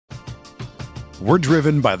We're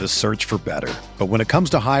driven by the search for better. But when it comes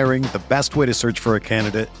to hiring, the best way to search for a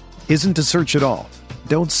candidate isn't to search at all.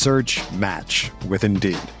 Don't search, match with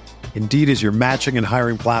Indeed. Indeed is your matching and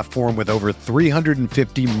hiring platform with over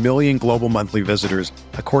 350 million global monthly visitors,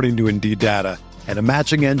 according to Indeed data, and a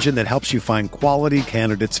matching engine that helps you find quality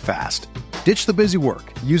candidates fast. Ditch the busy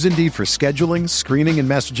work. Use Indeed for scheduling, screening, and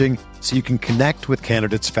messaging so you can connect with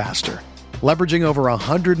candidates faster. Leveraging over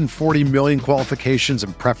 140 million qualifications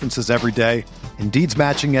and preferences every day, Indeed's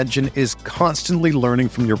matching engine is constantly learning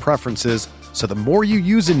from your preferences, so the more you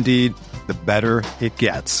use Indeed, the better it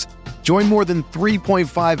gets. Join more than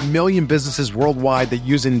 3.5 million businesses worldwide that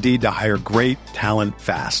use Indeed to hire great talent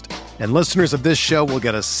fast. And listeners of this show will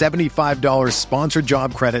get a $75 sponsored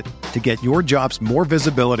job credit to get your jobs more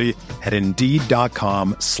visibility at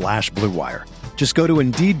Indeed.com/Blue Wire. Just go to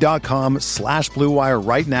Indeed.com/Blue Wire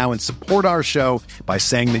right now and support our show by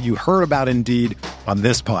saying that you heard about Indeed on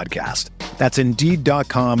this podcast. That's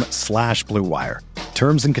Indeed.com/Blue Wire.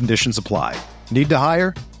 Terms and conditions apply. Need to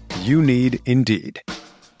hire? You need Indeed.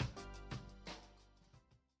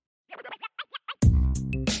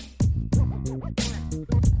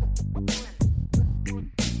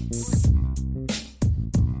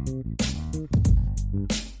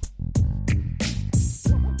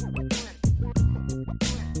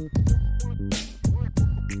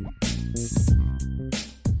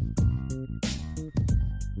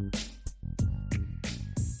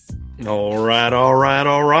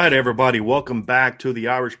 All right, everybody. Welcome back to the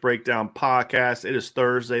Irish Breakdown Podcast. It is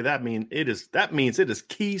Thursday. That means it is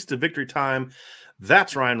keys to victory time.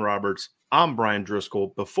 That's Ryan Roberts. I'm Brian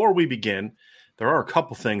Driscoll. Before we begin, there are a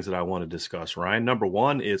couple things that I want to discuss, Ryan. Number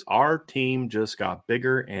one is our team just got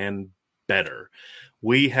bigger and better.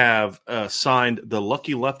 We have signed the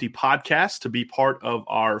Lucky Lefty podcast to be part of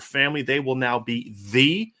our family. They will now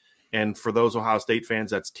be and for those Ohio State fans,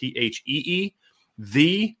 that's THEE,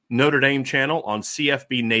 the Notre Dame channel on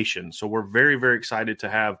CFB Nation. So we're very, very excited to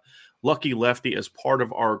have Lucky Lefty as part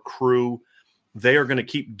of our crew. They are going to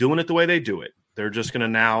keep doing it the way they do it. They're just going to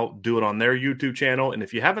now do it on their YouTube channel. And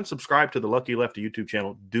if you haven't subscribed to the Lucky Lefty YouTube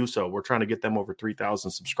channel, do so. We're trying to get them over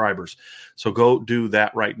 3,000 subscribers. So go do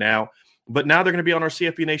that right now. But now they're going to be on our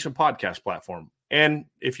CFB Nation podcast platform. And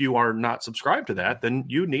if you are not subscribed to that, then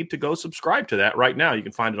you need to go subscribe to that right now. You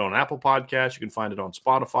can find it on Apple Podcasts. You can find it on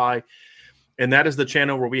Spotify. And that is the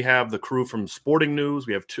channel where we have the crew from Sporting News.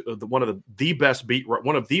 We have one of the best beat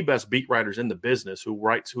writers in the business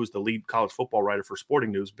who's the lead college football writer for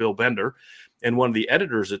Sporting News, Bill Bender, and one of the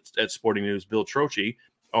editors at Sporting News, Bill Trocchi,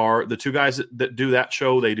 are the two guys that do that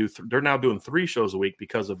show. They're now doing 3 shows a week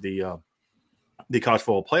because of the college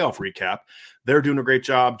football playoff recap. They're doing a great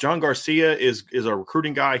job. John Garcia is a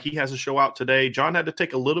recruiting guy. He has a show out today. John had to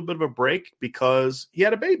take a little bit of a break because he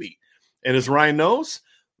had a baby, and as Ryan knows,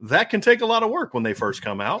 that can take a lot of work when they first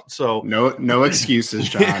come out. So no excuses,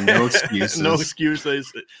 John. No excuses. No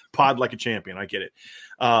excuses. Pod like a champion. I get it.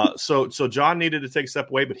 So John needed to take a step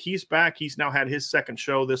away, but he's back. He's now had his second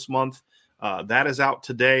show this month. That is out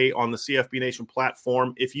today on the CFB Nation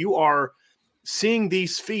platform. If you are seeing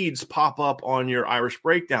these feeds pop up on your Irish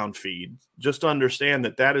Breakdown feed, just understand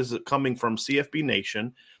that is coming from CFB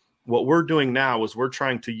Nation. What we're doing now is we're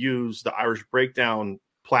trying to use the Irish Breakdown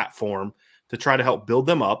platform to try to help build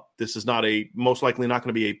them up. This is most likely not going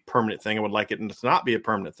to be a permanent thing. I would like it to not be a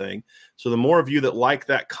permanent thing. So the more of you that like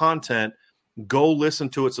that content, go listen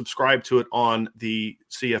to it, subscribe to it on the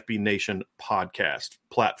CFB Nation podcast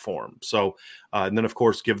platform. So, and then of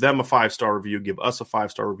course, give them a 5-star review, give us a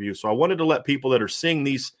 5-star review. So I wanted to let people that are seeing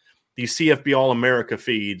these CFB All-America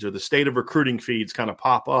feeds or the state of recruiting feeds kind of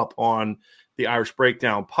pop up on the Irish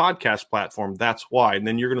Breakdown podcast platform. That's why. And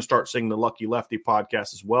then you're going to start seeing the Lucky Lefty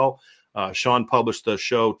podcast as well. Sean published the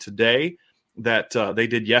show today that they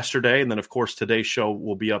did yesterday. And then, of course, today's show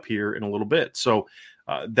will be up here in a little bit. So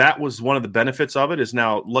that was one of the benefits of it is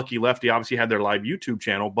now Lucky Lefty obviously had their live YouTube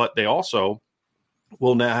channel, but they also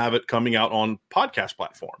will now have it coming out on podcast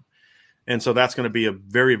platform. And so that's going to be a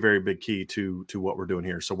very, very big key to what we're doing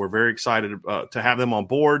here. So we're very excited to have them on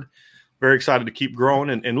board. Very excited to keep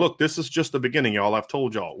growing. And look, this is just the beginning, y'all. I've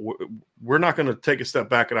told y'all, we're not going to take a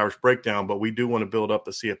step back at Irish Breakdown, but we do want to build up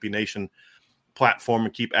the CFB Nation platform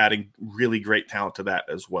and keep adding really great talent to that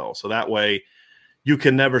as well. So that way you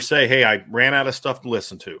can never say, hey, I ran out of stuff to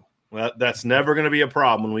listen to. Well, that's never going to be a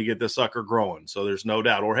problem when we get this sucker growing. So there's no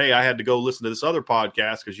doubt. Or, hey, I had to go listen to this other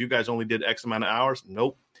podcast because you guys only did X amount of hours.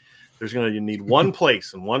 Nope. You need one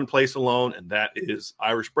place and one place alone, and that is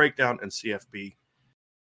Irish Breakdown and CFB.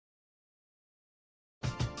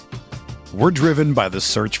 We're driven by the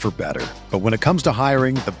search for better. But when it comes to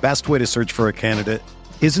hiring, the best way to search for a candidate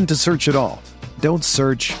isn't to search at all. Don't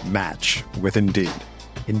search, match with Indeed.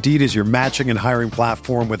 Indeed is your matching and hiring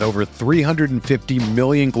platform with over 350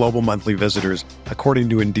 million global monthly visitors, according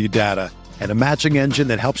to Indeed data, and a matching engine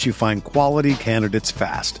that helps you find quality candidates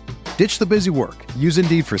fast. Ditch the busy work. Use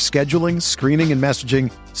Indeed for scheduling, screening, and messaging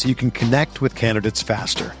so you can connect with candidates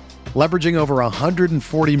faster. Leveraging over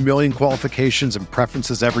 140 million qualifications and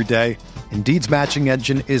preferences every day, Indeed's matching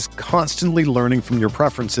engine is constantly learning from your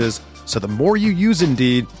preferences, so the more you use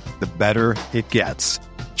Indeed, the better it gets.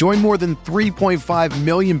 Join more than 3.5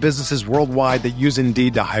 million businesses worldwide that use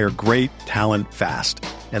Indeed to hire great talent fast.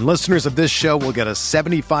 And listeners of this show will get a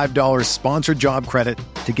 $75 sponsored job credit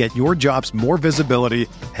to get your jobs more visibility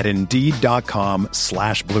at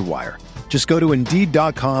Indeed.com/Blue Wire. Just go to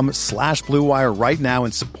Indeed.com/Blue Wire right now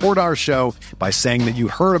and support our show by saying that you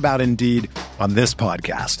heard about Indeed on this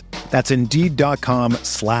podcast. That's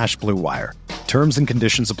Indeed.com/Blue Wire. Terms and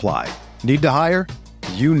conditions apply. Need to hire?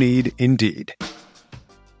 You need Indeed.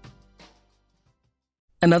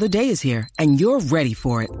 Another day is here, and you're ready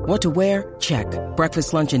for it. What to wear? Check.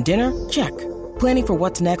 Breakfast, lunch, and dinner? Check. Planning for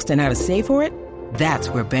what's next and how to save for it? That's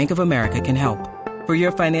where Bank of America can help. For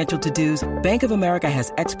your financial to-dos, Bank of America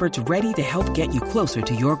has experts ready to help get you closer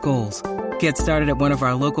to your goals. Get started at one of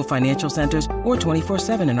our local financial centers or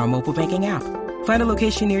 24/7 in our mobile banking app. Find a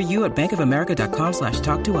location near you at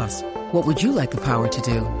bankofamerica.com/talktous. What would you like the power to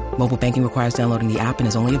do? Mobile banking requires downloading the app and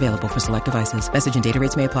is only available for select devices. Message and data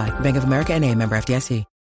rates may apply. Bank of America NA, member FDIC.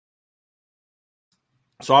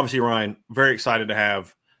 So obviously, Ryan, very excited to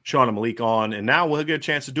have Sean and Malik on, and now we'll get a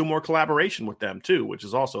chance to do more collaboration with them too, which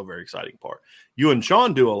is also a very exciting part. You and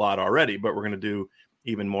Sean do a lot already, but we're going to do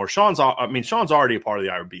even more. Sean's already a part of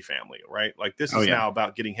the IRB family, right? Like this is now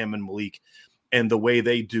about getting him and Malik and the way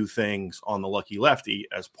they do things on the Lucky Lefty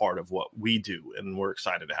as part of what we do, and we're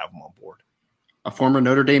excited to have them on board. A former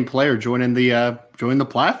Notre Dame player joining the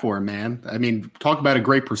platform, man. I mean, talk about a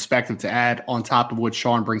great perspective to add on top of what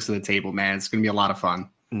Sean brings to the table, man. It's going to be a lot of fun.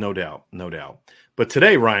 No doubt, no doubt. But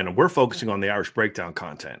today, Ryan, we're focusing on the Irish Breakdown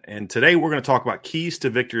content, and today we're going to talk about keys to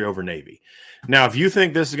victory over Navy. Now, if you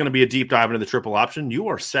think this is going to be a deep dive into the triple option, you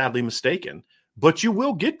are sadly mistaken, but you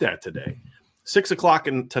will get that today. 6 o'clock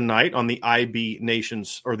tonight on the IB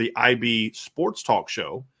Nations or the IB Sports Talk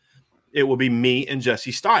Show, it will be me and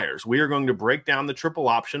Jesse Stiers. We are going to break down the triple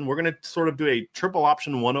option. We're going to sort of do a triple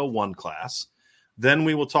option 101 class. Then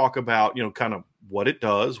we will talk about, kind of what it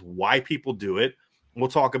does, why people do it. We'll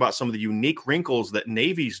talk about some of the unique wrinkles that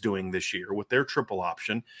Navy's doing this year with their triple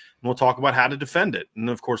option. And we'll talk about how to defend it. And,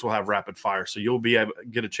 of course, we'll have rapid fire. So you'll be able to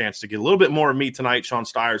get a chance to get a little bit more of me tonight. Sean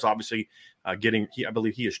Stiers, obviously, I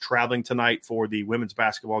believe he is traveling tonight for the women's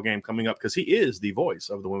basketball game coming up because he is the voice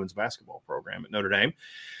of the women's basketball program at Notre Dame.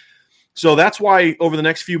 So that's why over the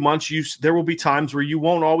next few months, there will be times where you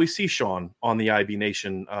won't always see Sean on the IB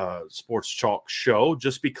Nation Sports Talk Show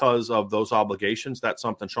just because of those obligations. That's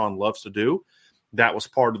something Sean loves to do. That was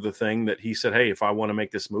part of the thing that he said, hey, if I want to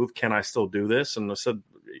make this move, can I still do this? And I said,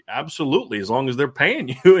 absolutely. As long as they're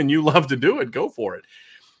paying you and you love to do it, go for it.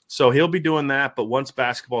 So he'll be doing that. But once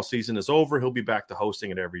basketball season is over, he'll be back to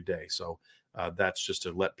hosting it every day. So that's just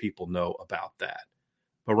to let people know about that.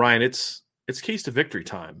 But Ryan, it's keys to victory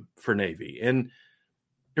time for Navy. And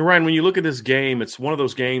Ryan, when you look at this game, it's one of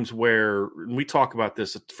those games where we talk about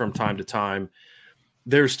this from time to time.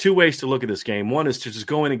 There's two ways to look at this game. One is to just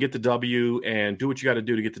go in and get the W and do what you got to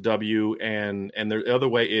do to get the W. And the other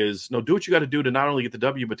way is, do what you got to do to not only get the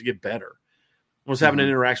W, but to get better. I was having an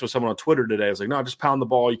interaction with someone on Twitter today. I was like, no, just pound the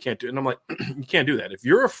ball. You can't do it. And I'm like, you can't do that. If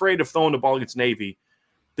you're afraid of throwing the ball against Navy,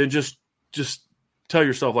 then just tell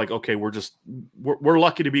yourself like, okay, we're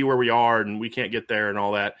lucky to be where we are and we can't get there and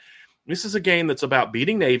all that. This is a game that's about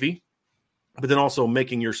beating Navy, but then also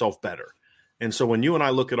making yourself better. And so when you and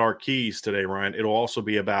I look at our keys today, Ryan, it'll also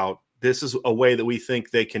be about this is a way that we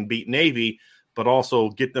think they can beat Navy, but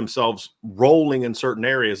also get themselves rolling in certain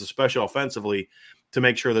areas, especially offensively, to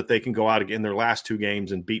make sure that they can go out in their last two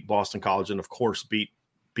games and beat Boston College and, of course, beat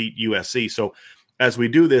USC. So as we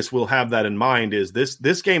do this, we'll have that in mind is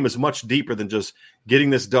this game is much deeper than just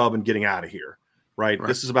getting this dub and getting out of here, right?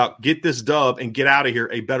 This is about get this dub and get out of here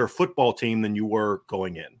a better football team than you were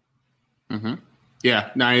going in. Mm-hmm.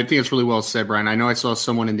 Yeah, no, I think it's really well said, Brian. I know I saw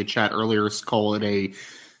someone in the chat earlier call it a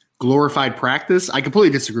glorified practice. I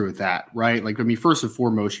completely disagree with that, right? Like, I mean, first and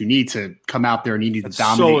foremost, you need to come out there and you need to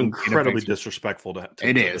dominate. So incredibly disrespectful to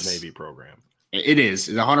the Navy program. It is.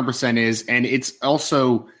 It 100% is. And it's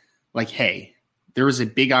also like, hey, there is a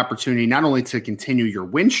big opportunity not only to continue your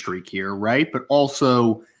win streak here, right, but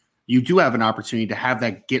also you do have an opportunity to have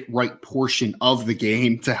that get-right portion of the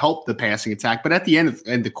game to help the passing attack. But at the end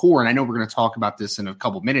and the core, and I know we're going to talk about this in a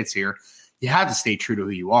couple minutes here, you have to stay true to who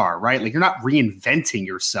you are, right? Like, you're not reinventing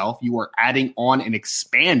yourself. You are adding on and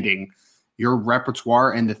expanding your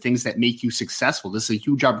repertoire and the things that make you successful. This is a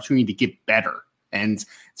huge opportunity to get better. And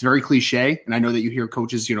it's very cliche. And I know that you hear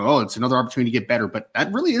coaches, it's another opportunity to get better, but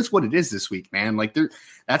that really is what it is this week, man. Like,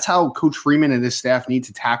 that's how Coach Freeman and his staff need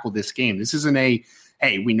to tackle this game. This isn't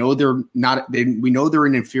hey, we know we know they're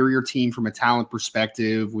an inferior team from a talent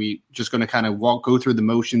perspective. We just going to kind of go through the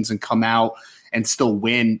motions and come out and still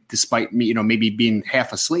win despite me, maybe being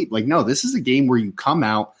half asleep. Like, no, this is a game where you come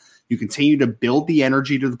out, you continue to build the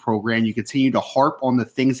energy to the program, you continue to harp on the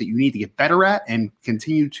things that you need to get better at, and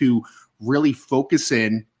continue to really focus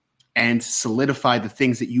in and solidify the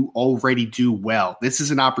things that you already do well. This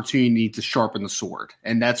is an opportunity to sharpen the sword.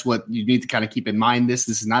 And that's what you need to kind of keep in mind. This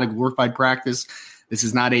is not a glorified practice. This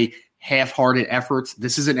is not a half-hearted effort.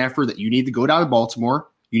 This is an effort that you need to go down to Baltimore.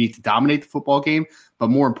 You need to dominate the football game. But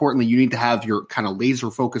more importantly, you need to have your kind of laser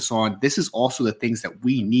focus on this is also the things that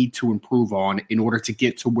we need to improve on in order to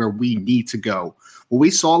get to where we need to go. What we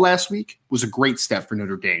saw last week was a great step for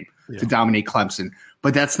Notre Dame to dominate Clemson.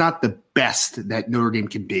 But that's not the best that Notre Dame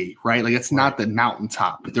can be, right? Like, it's not the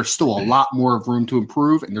mountaintop. But there's still a lot more room to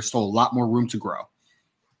improve, and there's still a lot more room to grow.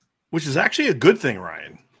 Which is actually a good thing,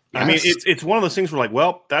 Ryan. Yes. I mean, it's one of those things where, like,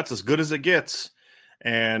 well, that's as good as it gets.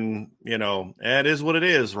 And, it is what it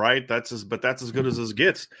is, right? That's as good as it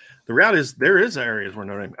gets. The reality is there is areas where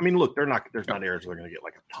Notre Dame, I mean, look, there's not areas where they're going to get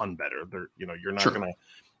like a ton better. You're not going to,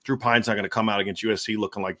 Drew Pine's not going to come out against USC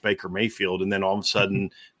looking like Baker Mayfield and then all of a sudden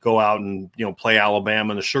go out and, play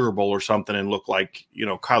Alabama in the Sugar Bowl or something and look like,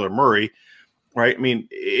 Kyler Murray, right? I mean,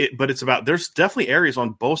 but it's about, there's definitely areas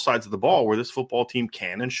on both sides of the ball where this football team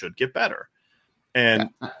can and should get better. And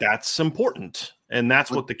that's important. And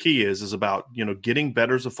that's what the key is about, getting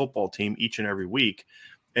better as a football team each and every week.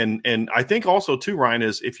 And I think also too, Ryan,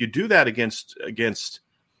 is if you do that against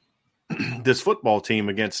this football team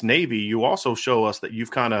against Navy, you also show us that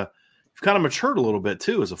you've kind of matured a little bit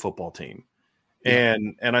too as a football team. Yeah.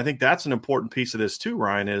 And I think that's an important piece of this too,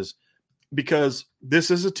 Ryan, is because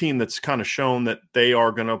this is a team that's kind of shown that they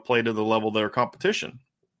are going to play to the level of their competition.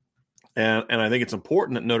 And I think it's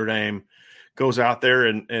important that Notre Dame goes out there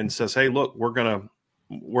and says, hey, look,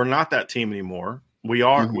 we're not that team anymore. We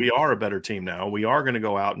are a better team now. We are going to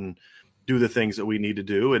go out and do the things that we need to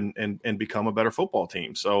do and become a better football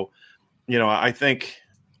team. So, I think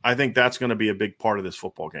that's going to be a big part of this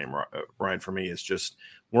football game, Ryan, for me. Is just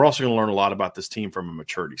we're also going to learn a lot about this team from a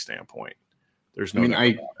maturity standpoint. There's no doubt about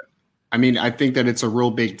it. I mean, I think that it's a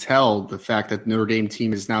real big tell, the fact that Notre Dame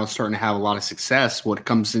team is now starting to have a lot of success.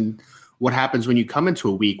 What happens when you come into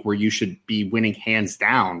a week where you should be winning hands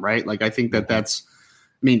down, right? Like, I think that's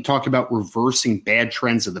talk about reversing bad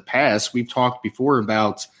trends of the past. We've talked before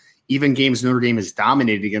about even games Notre Dame has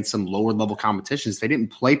dominated against some lower level competitions. They didn't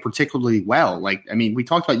play particularly well. Like, we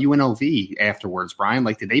talked about UNLV afterwards, Brian.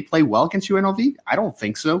 Like, did they play well against UNLV? I don't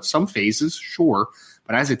think so. Some phases, sure.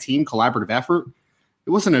 But as a team, collaborative effort,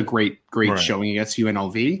 it wasn't a great showing against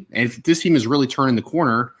UNLV. And if this team is really turning the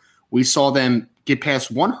corner, we saw them get past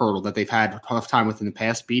one hurdle that they've had a tough time with in the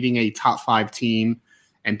past, beating a top 5 team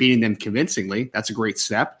and beating them convincingly. That's a great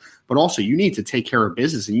step. But also, you need to take care of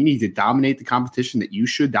business and you need to dominate the competition that you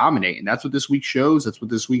should dominate. And that's what this week shows. That's what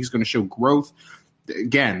this week is going to show growth.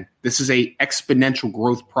 Again, this is a exponential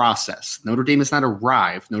growth process. Notre Dame has not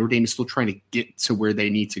arrived. Notre Dame is still trying to get to where they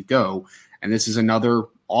need to go. And this is another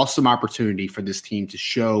awesome opportunity for this team to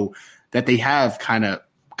show that they have kind of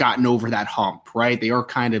gotten over that hump, right? They are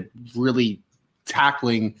kind of really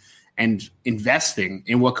tackling and investing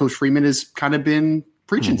in what Coach Freeman has kind of been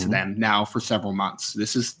preaching to them now for several months.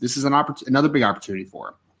 This is another big opportunity for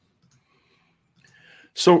him.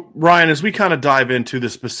 So, Ryan, as we kind of dive into the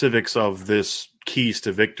specifics of this keys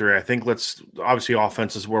to victory, I think obviously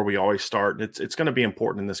offense is where we always start. It's going to be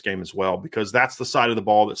important in this game as well, because that's the side of the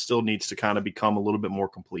ball that still needs to kind of become a little bit more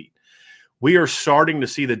complete. We are starting to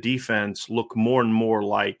see the defense look more and more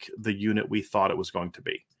like the unit we thought it was going to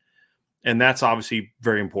be. And that's obviously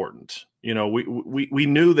very important. We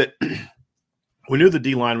knew that we knew the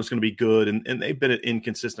D-line was going to be good, and they've been at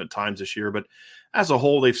inconsistent times this year, but as a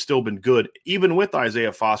whole, they've still been good, even with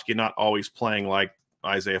Isaiah Foskey not always playing like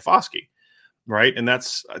Isaiah Foskey, right? And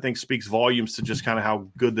that's, I think, speaks volumes to just kind of how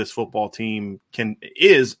good this football team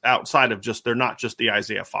is outside of just, they're not just the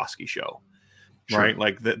Isaiah Foskey show, right?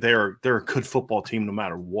 Like they're a good football team no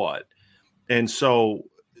matter what. And so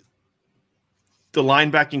the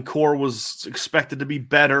linebacking core was expected to be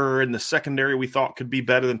better, and the secondary we thought could be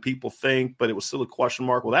better than people think, but it was still a question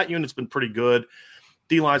mark. Well, that unit's been pretty good.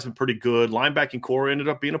 D-line's been pretty good. Linebacking core ended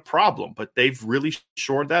up being a problem, but they've really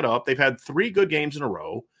shored that up. They've had 3 good games in a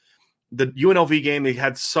row. the UNLV game, they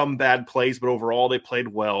had some bad plays, but overall they played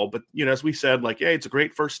well. But, as we said, it's a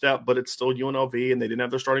great first step, but it's still UNLV, and they didn't have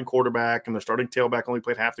their starting quarterback, and their starting tailback only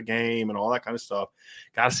played half the game and all that kind of stuff.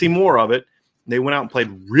 Got to see more of it. They went out and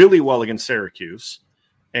played really well against Syracuse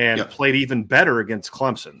and played even better against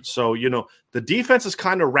Clemson. So, the defense is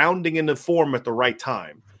kind of rounding into form at the right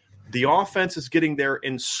time. The offense is getting there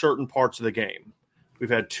in certain parts of the game. We've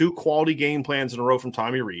had 2 quality game plans in a row from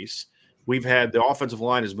Tommy Rees. We've had the offensive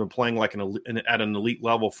line has been playing at an elite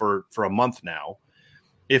level for a month now,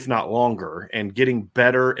 if not longer, and getting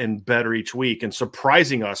better and better each week and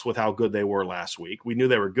surprising us with how good they were last week. We knew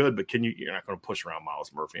they were good, but you're not going to push around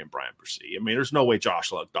Myles Murphy and Brian Bresee. I mean, there's no way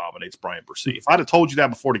Josh Luck dominates Brian Bresee. If I'd have told you that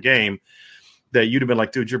before the game, that you'd have been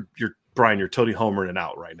like, dude, you're Brian, you're totally homering it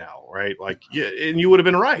out right now, right? And you would have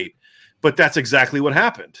been right. But that's exactly what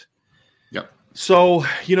happened. Yep. So,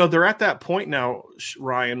 they're at that point now,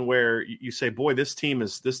 Ryan, where you say, boy, this team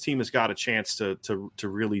has got a chance to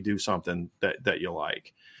really do something that you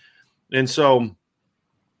like. And so,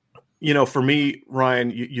 for me,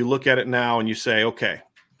 Ryan, you look at it now and you say, okay,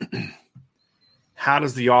 how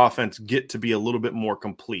does the offense get to be a little bit more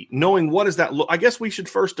complete? Knowing what does that look? I guess we should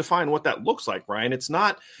first define what that looks like, Ryan. It's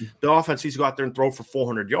not the offense needs to go out there and throw for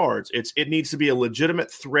 400 yards. It needs to be a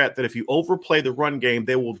legitimate threat that if you overplay the run game,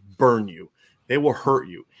 they will burn you. They will hurt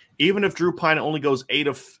you. Even if Drew Pine only goes 8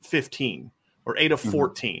 of 15 or 8 of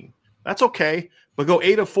 14, that's okay. But go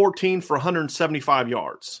 8 of 14 for 175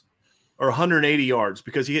 yards. Or 180 yards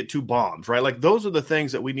because he hit 2 bombs, right? Those are the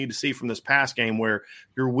things that we need to see from this pass game where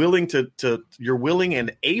you're willing you're willing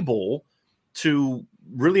and able to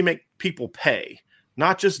really make people pay,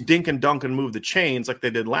 not just dink and dunk and move the chains like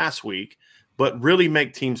they did last week, but really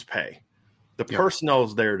make teams pay. The personnel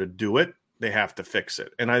is there to do it. They have to fix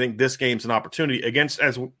it. And I think this game's an opportunity against,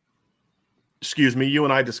 you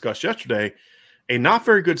and I discussed yesterday, a not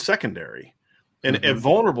very good secondary and a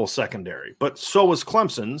vulnerable secondary, but so was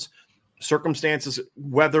Clemson's. Circumstances,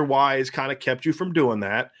 weather-wise, kind of kept you from doing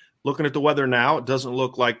that. Looking at the weather now, it doesn't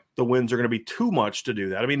look like the winds are going to be too much to do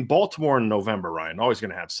that. I mean, Baltimore in November, Ryan, always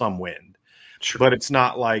going to have some wind. Sure. But it's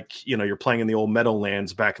not like, you're playing in the old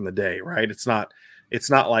Meadowlands back in the day, right? It's not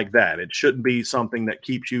like that. It shouldn't be something that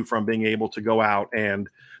keeps you from being able to go out and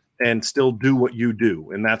still do what you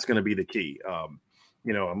do, and that's going to be the key.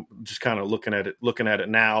 I'm just kind of looking at it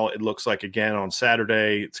now. It looks like, again, on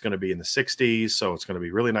Saturday, it's going to be in the 60s. So it's going to be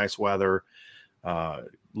really nice weather.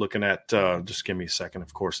 Looking at, just give me a second.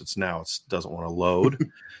 Of course, it doesn't want to load.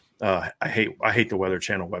 I hate the Weather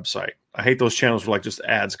Channel website. I hate those channels where just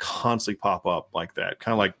ads constantly pop up like that.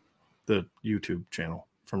 Kind of like the YouTube channel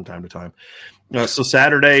from time to time. So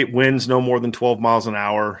Saturday, winds no more than 12 miles an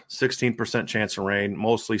hour, 16% chance of rain,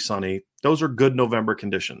 mostly sunny. Those are good November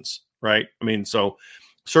conditions, right? I mean, so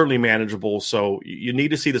certainly manageable. So you need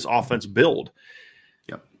to see this offense build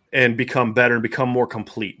and become better and become more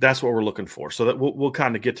complete. That's what we're looking for. So that we'll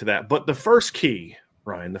kind of get to that. But the first key,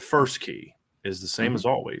 Ryan, is the same as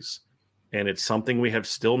always. And it's something we have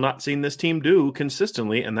still not seen this team do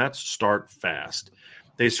consistently, and that's start fast.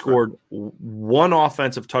 They scored one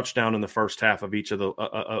offensive touchdown in the first half of each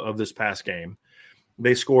of this past game.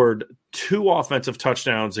 They scored 2 offensive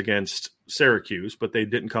touchdowns against Syracuse, but they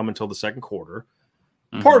didn't come until the second quarter.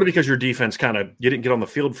 Partly because your defense you didn't get on the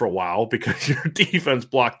field for a while because your defense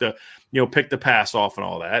blocked picked the pass off and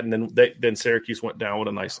all that. And then Syracuse went down with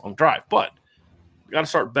a nice long drive. But you got to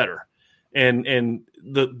start better. And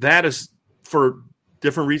that is for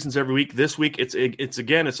different reasons every week. This week,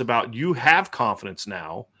 it's about you have confidence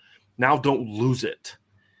now. Now don't lose it.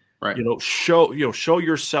 Right. Show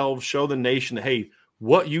yourselves, show the nation that, hey,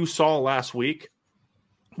 what you saw last week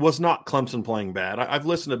was not Clemson playing bad. I've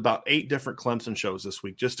listened to about 8 different Clemson shows this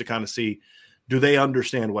week just to kind of see, do they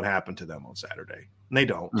understand what happened to them on Saturday? And they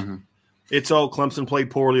don't. It's Clemson played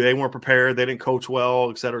poorly. They weren't prepared. They didn't coach well,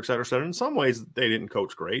 et cetera, et cetera, et cetera. In some ways, they didn't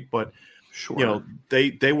coach great, but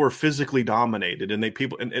they were physically dominated. And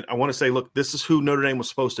and I want to say, look, this is who Notre Dame was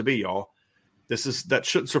supposed to be, y'all. That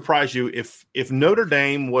shouldn't surprise you. If Notre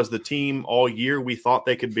Dame was the team all year we thought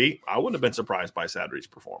they could be, I wouldn't have been surprised by Saturday's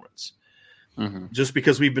performance. Just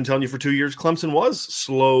because we've been telling you for 2 years, Clemson was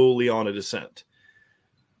slowly on a descent.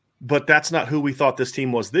 But that's not who we thought this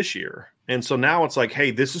team was this year. And so now it's like,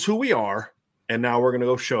 hey, this is who we are, and now we're going to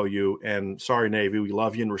go show you. And sorry, Navy, we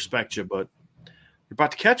love you and respect you, but you're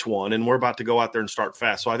about to catch one, and we're about to go out there and start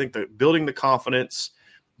fast. So I think that building the confidence,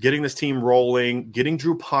 getting this team rolling, getting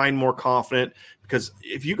Drew Pine more confident, because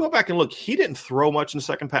if you go back and look, he didn't throw much in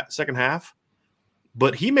the second half.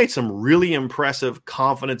 But he made some really impressive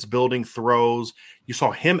confidence-building throws. You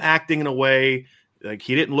saw him acting in a way Like,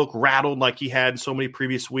 he didn't look rattled like he had in so many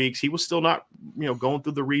previous weeks. He was still not, going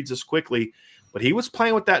through the reads as quickly, but he was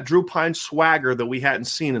playing with that Drew Pine swagger that we hadn't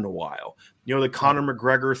seen in a while. The Conor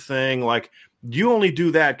McGregor thing, like, you only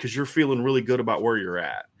do that because you're feeling really good about where you're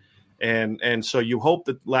at. And so you hope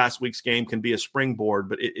that last week's game can be a springboard,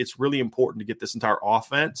 but it's really important to get this entire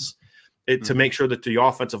offense to make sure that the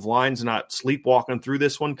offensive line's not sleepwalking through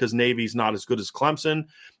this one, because Navy's not as good as Clemson.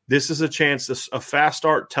 This is a chance. A fast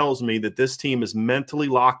start tells me that this team is mentally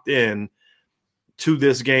locked in to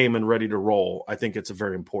this game and ready to roll. I think it's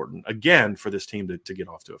very important, again, for this team to get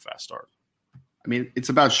off to a fast start. I mean, it's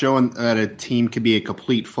about showing that a team can be a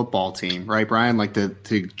complete football team, right, Brian? Like to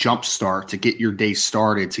jumpstart, to get your day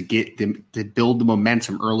started, to build the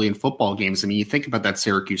momentum early in football games. I mean, you think about that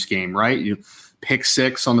Syracuse game, right? You pick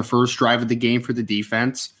 6 on the first drive of the game for the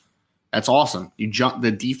defense. That's awesome.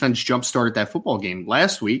 The defense jump-started that football game.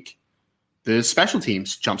 Last week, the special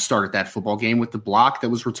teams jump-started that football game with the block that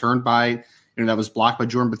was returned by, that was blocked by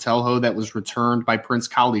Jordan Botelho, that was returned by Prince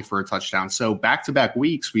Cowley for a touchdown. So back-to-back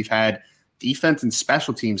weeks, we've had defense and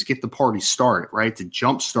special teams get the party started, right, to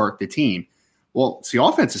jump-start the team. Well, it's the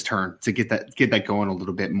offense's turn to get that going a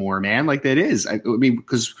little bit more, man. Like, that is. I mean,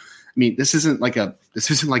 because this isn't like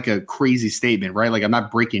a crazy statement, right? Like, I'm not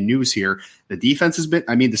breaking news here. The defense has been,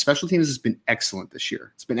 the special teams has been excellent this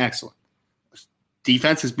year. It's been excellent.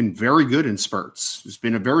 Defense has been very good in spurts. It's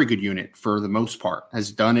been a very good unit for the most part,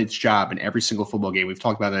 has done its job in every single football game. We've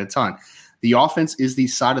talked about that a ton. The offense is the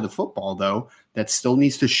side of the football, though, that still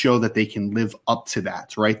needs to show that they can live up to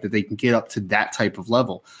that, right? That they can get up to that type of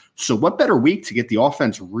level. So what better week to get the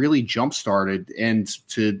offense really jump-started and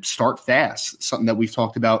to start fast, something that we've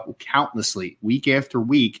talked about countlessly, week after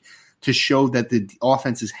week, to show that the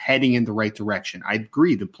offense is heading in the right direction. I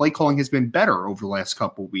agree. The play calling has been better over the last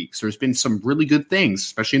couple of weeks. There's been some really good things,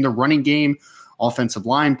 especially in the running game, offensive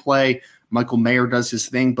line play. Michael Mayer does his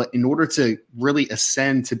thing. But in order to really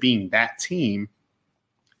ascend to being that team,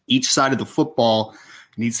 each side of the football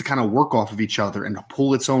needs to kind of work off of each other and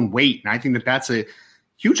pull its own weight. And I think that that's a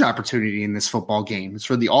huge opportunity in this football game. It's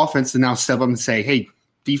for the offense to now step up and say, hey,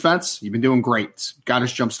 defense, you've been doing great. Got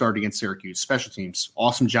us jump started against Syracuse. Special teams,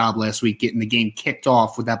 awesome job last week getting the game kicked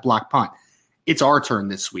off with that block punt. It's our turn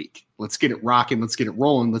this week. Let's get it rocking. Let's get it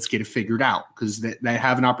rolling. Let's get it figured out, because they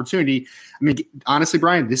have an opportunity. I mean, honestly,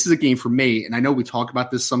 Brian, this is a game for me, and I know we talk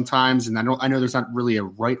about this sometimes, and I know there's not really a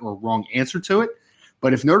right or wrong answer to it,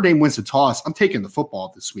 but if Notre Dame wins the toss, I'm taking the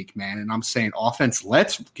football this week, man, and I'm saying offense,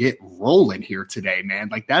 let's get rolling here today, man.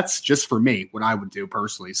 Like, that's just for me what I would do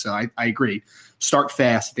personally. So I agree. Start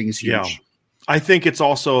fast, I think, is huge. Yeah. I think it's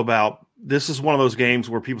also about, this is one of those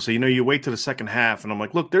games where people say, you wait to the second half, and I'm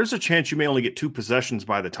like, look, there's a chance you may only get 2 possessions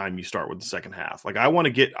by the time you start with the second half. Like, I want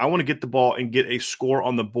to get the ball and get a score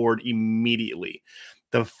on the board immediately.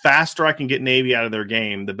 The faster I can get Navy out of their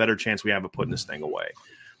game, the better chance we have of putting this thing away.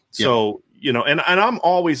 Yeah. So, and I'm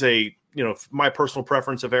always my personal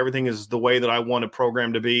preference, if everything is the way that I want a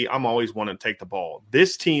program to be, I'm always wanting to take the ball.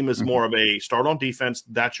 This team is more of a start on defense.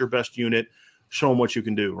 That's your best unit. Show them what you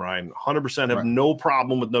can do, Ryan. 100% have no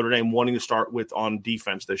problem with Notre Dame wanting to start with on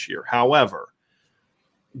defense this year. However,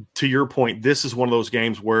 to your point, this is one of those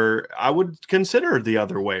games where I would consider the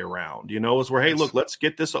other way around, is where, hey, look, let's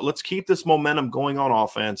keep this momentum going on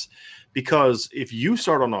offense, because if you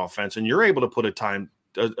start on offense and you're able to put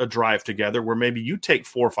a drive together where maybe you take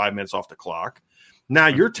 4 or 5 minutes off the clock, now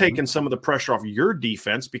you're taking some of the pressure off your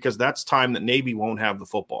defense, because that's time that Navy won't have the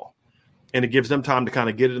football. And it gives them time to kind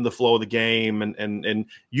of get it in the flow of the game. And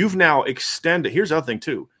you've now extended. Here's the other thing,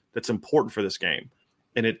 too, that's important for this game.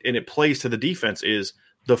 And it plays to the defense is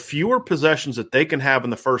the fewer possessions that they can have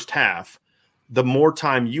in the first half, the more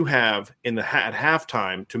time you have at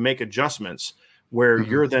halftime to make adjustments, where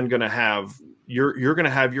you're then going to have you're going to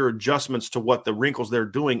have your adjustments to what the wrinkles they're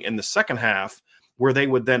doing in the second half, where they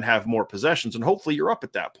would then have more possessions. And hopefully you're up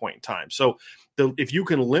at that point in time. So if you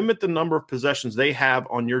can limit the number of possessions they have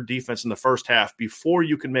on your defense in the first half before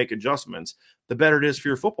you can make adjustments, the better it is for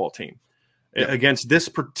your football team against this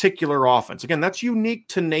particular offense. Again, that's unique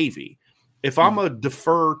to Navy. If I'm a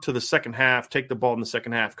defer to the second half, take the ball in the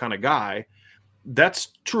second half kind of guy,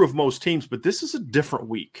 that's true of most teams, but this is a different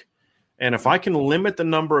week. And if I can limit the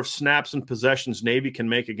number of snaps and possessions Navy can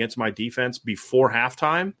make against my defense before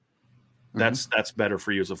halftime, that's better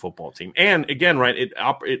for you as a football team. And again, right, it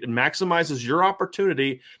maximizes your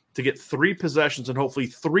opportunity to get 3 possessions and hopefully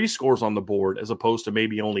 3 scores on the board, as opposed to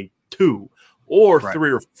maybe only 2 or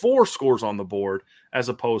 3 or 4 scores on the board, as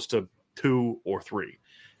opposed to 2 or 3.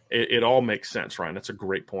 It all makes sense, Ryan. That's a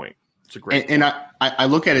great point. It's a great and I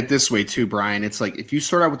look at it this way too, Brian. It's like if you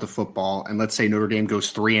start out with the football and let's say Notre Dame goes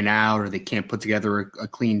 3 and out or they can't put together a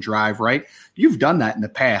clean drive, right? You've done that in the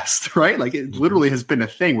past, right? Like it literally has been a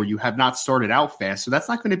thing where you have not started out fast. So that's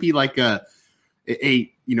not going to be like a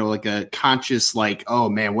conscious like, oh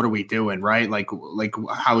man, what are we doing, right? Like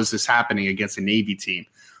how is this happening against a Navy team?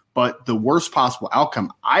 But the worst possible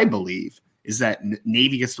outcome, I believe, is that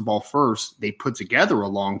Navy gets the ball first, they put together a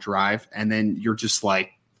long drive, and then you're just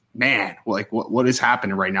like, man, like what is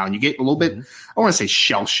happening right now? And you get a little bit, I want to say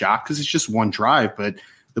shell shock because it's just one drive, but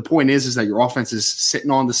the point is that your offense is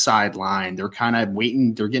sitting on the sideline. They're kind of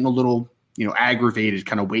waiting. They're getting a little, aggravated,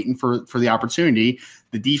 kind of waiting for the opportunity.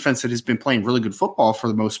 The defense that has been playing really good football for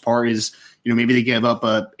the most part is, maybe they give up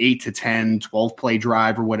a 8 to 10, 12 play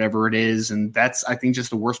drive or whatever it is. And that's, I think, just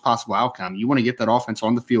the worst possible outcome. You want to get that offense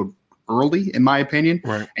on the field early, in my opinion,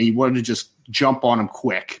 right? And you wanted to just jump on them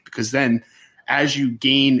quick because then as you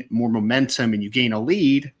gain more momentum and you gain a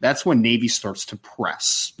lead, that's when Navy starts to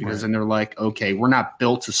press because then they're like, okay, we're not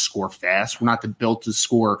built to score fast. We're not built to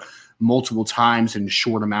score multiple times in a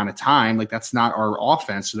short amount of time. Like that's not our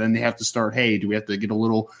offense. So then they have to start, hey, do we have to get a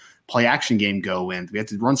little play action game go in? Do we have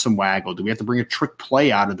to run some waggle? Do we have to bring a trick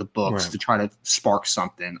play out of the books to try to spark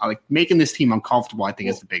something? Like making this team uncomfortable, I think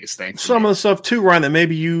is the biggest thing. Some of the stuff too, Ryan, that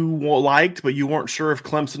maybe you liked, but you weren't sure if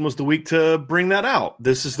Clemson was the week to bring that out.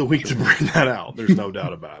 This is the week to bring that out. There's no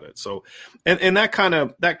doubt about it. So, and that kind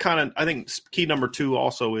of, I think key number 2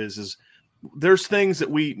 also is there's things that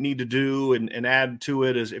we need to do and add to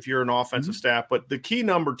it as if you're an offensive staff. But the key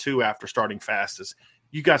number 2 after starting fast is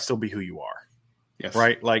you got to still be who you are. Yes.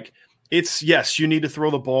 Right. Like yes, you need to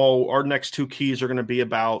throw the ball. Our next 2 keys are going to be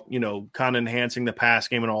about, kind of enhancing the pass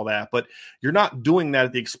game and all that, but you're not doing that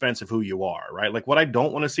at the expense of who you are, right? Like what I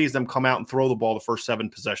don't want to see is them come out and throw the ball the first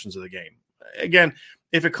 7 possessions of the game. Again,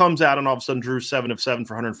 if it comes out and all of a sudden Drew's 7 of 7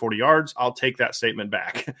 for 140 yards, I'll take that statement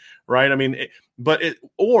back. Right. I mean,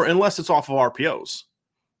 or unless it's off of RPOs,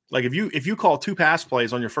 like if you call 2 pass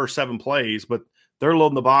plays on your first 7 plays, but they're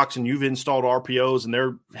loading the box and you've installed RPOs and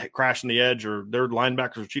they're crashing the edge or their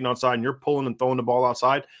linebackers are cheating outside and you're pulling and throwing the ball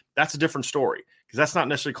outside, that's a different story because that's not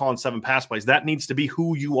necessarily calling 7 pass plays. That needs to be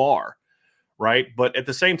who you are, right? But at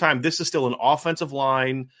the same time, this is still an offensive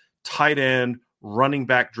line, tight end, running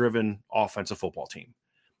back-driven offensive football team.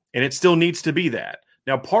 And it still needs to be that.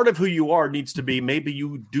 Now, part of who you are needs to be maybe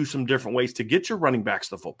you do some different ways to get your running backs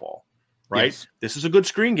the football, right? Yes. This is a good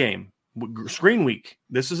screen game. Screen week.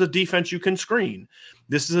 This is a defense you can screen.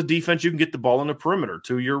 This is a defense you can get the ball in the perimeter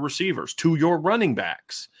to your receivers, to your running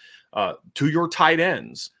backs, to your tight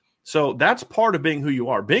ends. So that's part of being who you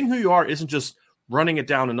are. Being who you are isn't just running it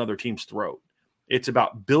down another team's throat. It's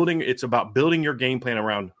about building your game plan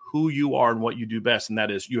around who you are and what you do best, and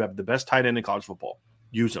that is you have the best tight end in college football.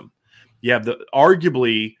 Use them. You have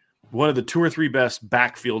arguably one of the 2 or 3 best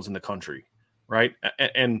backfields in the country, right?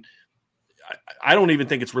 And I don't even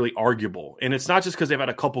think it's really arguable. And it's not just because they've had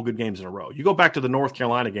a couple good games in a row. You go back to the North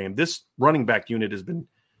Carolina game, this running back unit has been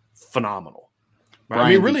phenomenal. Right? Ryan,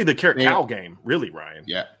 I mean, really the Cal game, really, Ryan.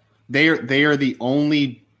 Yeah. They are the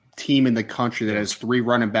only team in the country that has 3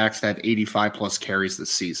 running backs that have 85-plus carries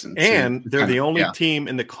this season. And they're the only team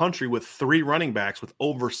in the country with 3 running backs with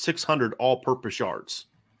over 600 all-purpose yards.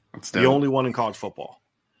 That's the only one in college football,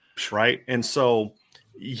 right? And so –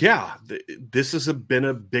 yeah, this has been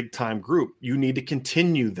a big-time group. You need to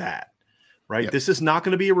continue that, right? Yep. This is not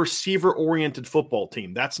going to be a receiver-oriented football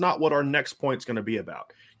team. That's not what our next point is going to be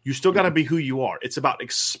about. You still got to be who you are. It's about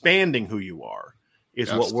expanding who you are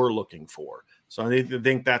is what we're looking for. So I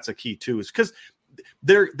think that's a key, too, is because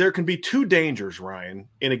there can be 2 dangers, Ryan,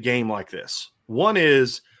 in a game like this. One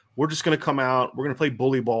is we're just going to come out, we're going to play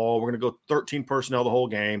bully ball, we're going to go 13 personnel the whole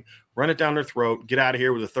game, run it down their throat, get out of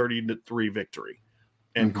here with a 30-3 victory.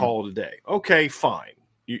 And call it a day. Okay, fine.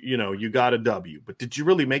 You got a W. But did you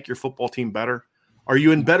really make your football team better? Are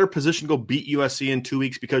you in better position to go beat USC in 2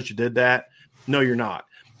 weeks because you did that? No, you're not.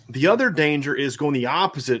 The other danger is going the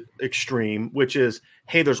opposite extreme, which is,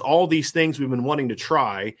 hey, there's all these things we've been wanting to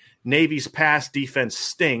try. Navy's pass defense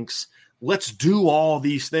stinks. Let's do all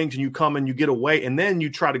these things, and you come and you get away, and then you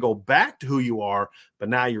try to go back to who you are, but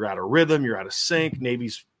now you're out of rhythm, you're out of sync.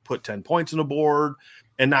 Navy's put 10 points on the board,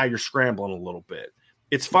 and now you're scrambling a little bit.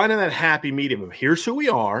 It's finding that happy medium of here's who we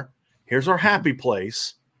are, here's our happy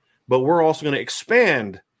place, but we're also going to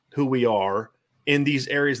expand who we are in these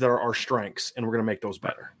areas that are our strengths, and we're going to make those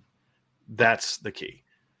better. That's the key.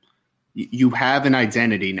 You have an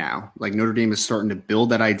identity now. Like Notre Dame is starting to build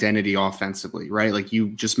that identity offensively, right? Like you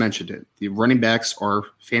just mentioned it. The running backs are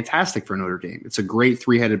fantastic for Notre Dame. It's a great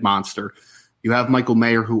 3-headed monster. You have Michael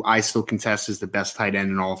Mayer, who I still contest as the best tight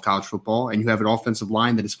end in all of college football, and you have an offensive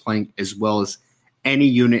line that is playing as well as any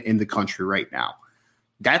unit in the country right now.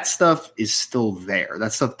 That stuff is still there.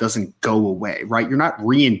 That stuff doesn't go away, right? You're not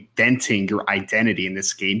reinventing your identity in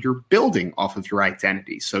this game. You're building off of your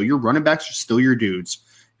identity. So your running backs are still your dudes.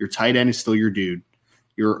 Your tight end is still your dude.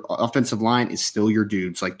 Your offensive line is still your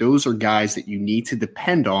dudes. Like, those are guys that you need to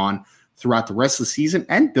depend on throughout the rest of the season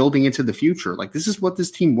and building into the future. Like, this is what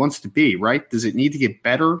this team wants to be, right? Does it need to get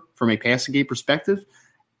better from a passing game perspective?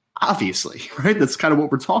 Obviously, right? That's kind of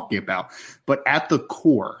what we're talking about. But at the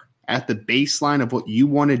core, at the baseline of what you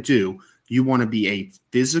want to do, you want to be a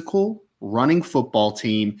physical running football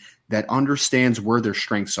team that understands where their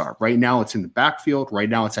strengths are. Right now it's in the backfield. Right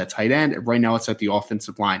now it's at tight end. Right now it's at the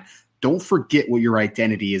offensive line. Don't forget what your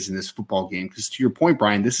identity is in this football game. Because to your point,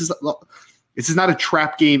 Brian, this is not a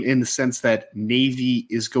trap game in the sense that Navy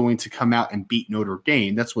is going to come out and beat Notre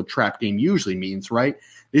Dame. That's what trap game usually means, right?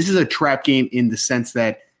 This is a trap game in the sense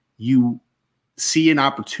that you see an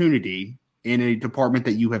opportunity in a department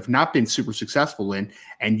that you have not been super successful in,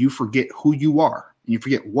 and you forget who you are, and you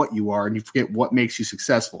forget what you are, and you forget what makes you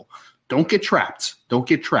successful. Don't get trapped. Don't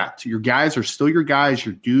get trapped. Your guys are still your guys.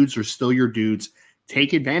 Your dudes are still your dudes.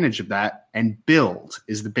 Take advantage of that, and build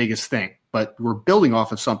is the biggest thing. But we're building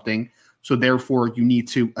off of something, so therefore you need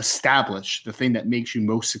to establish the thing that makes you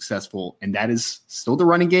most successful, and that is still the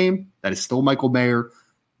running game. That is still Michael Mayer.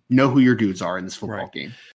 Know who your dudes are in this football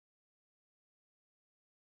game.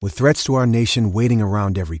 With threats to our nation waiting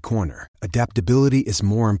around every corner, adaptability is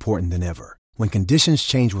more important than ever. When conditions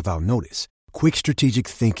change without notice, quick strategic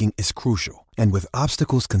thinking is crucial. And with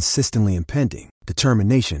obstacles consistently impending,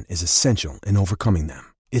 determination is essential in overcoming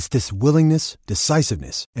them. It's this willingness,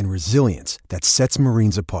 decisiveness, and resilience that sets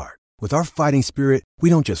Marines apart. With our fighting spirit, we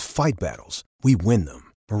don't just fight battles, we win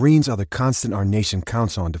them. Marines are the constant our nation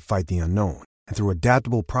counts on to fight the unknown. And through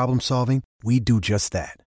adaptable problem solving, we do just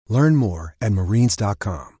that. Learn more at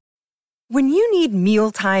marines.com. When you need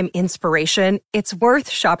mealtime inspiration, it's worth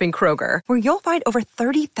shopping Kroger, where you'll find over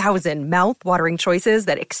 30,000 mouth-watering choices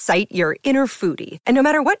that excite your inner foodie. And no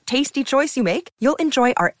matter what tasty choice you make, you'll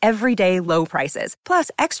enjoy our everyday low prices, plus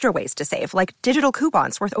extra ways to save, like digital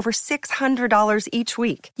coupons worth over $600 each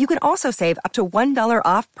week. You can also save up to $1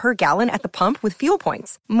 off per gallon at the pump with fuel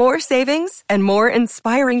points. More savings and more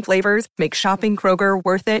inspiring flavors make shopping Kroger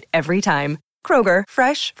worth it every time. Kroger,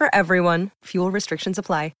 fresh for everyone. Fuel restrictions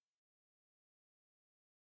apply.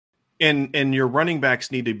 And your running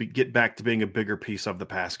backs need to get back to being a bigger piece of the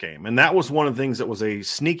pass game. And that was one of the things that was a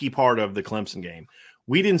sneaky part of the Clemson game.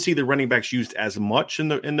 We didn't see the running backs used as much in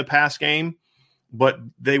the pass game, but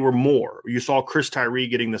they were more. You saw Chris Tyree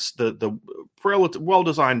getting the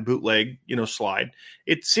well-designed bootleg, slide.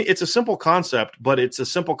 It's a simple concept, but it's a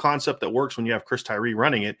simple concept that works when you have Chris Tyree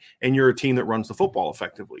running it and you're a team that runs the football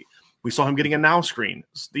effectively. We saw him getting a now screen.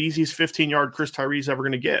 It's the easiest 15-yard Chris Tyree's ever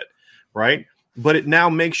going to get, right? But it now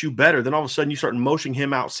makes you better. Then all of a sudden you start motioning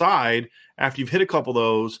him outside after you've hit a couple of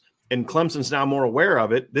those, and Clemson's now more aware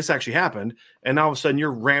of it. This actually happened. And all of a sudden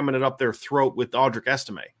you're ramming it up their throat with Audric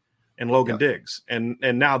Estime and Logan Diggs. And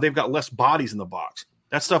now they've got less bodies in the box.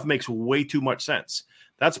 That stuff makes way too much sense.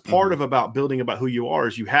 That's part of about building about who you are,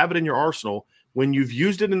 is you have it in your arsenal. When you've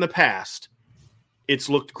used it in the past, it's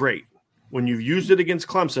looked great. When you've used it against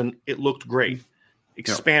Clemson, it looked great.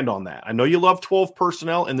 Expand on that. I know you love 12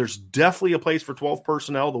 personnel, and there's definitely a place for 12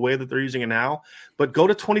 personnel the way that they're using it now, but go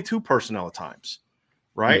to 22 personnel at times,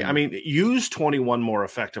 right? Mm-hmm. I mean, use 21 more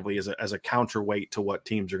effectively as a counterweight to what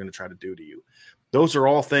teams are going to try to do to you. Those are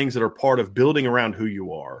all things that are part of building around who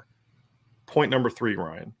you are. Point number 3,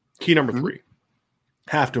 Ryan. Key number 3,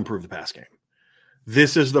 have to improve the pass game.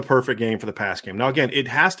 This is the perfect game for the pass game. Now, again, it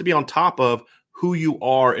has to be on top of who you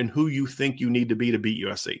are and who you think you need to beat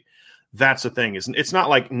USC. That's the thing. It's not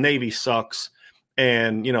like Navy sucks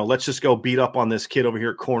and, let's just go beat up on this kid over here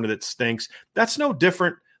at corner that stinks. That's no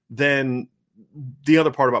different than the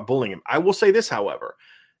other part about bullying him. I will say this, however,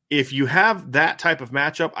 if you have that type of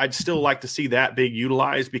matchup, I'd still like to see that big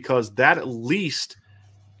utilized, because that at least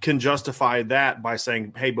can justify that by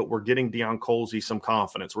saying, hey, but we're getting Deion Colzie some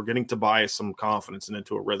confidence. We're getting Tobias some confidence and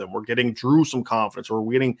into a rhythm. We're getting Drew some confidence. Or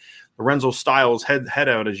we're getting Lorenzo Styles head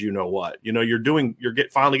out as you're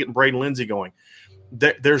finally getting Braden Lindsey going.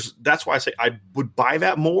 That's why I say I would buy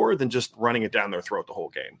that more than just running it down their throat the whole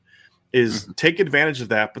game. Is take advantage of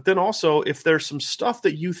that. But then also, if there's some stuff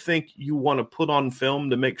that you think you want to put on film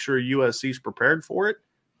to make sure USC's prepared for it,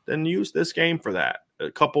 then use this game for that. A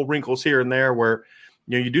couple wrinkles here and there where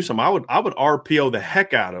you do some. I would RPO the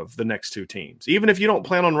heck out of the next two teams. Even if you don't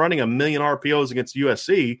plan on running a million RPOs against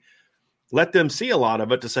USC, let them see a lot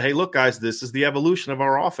of it to say, hey, look, guys, this is the evolution of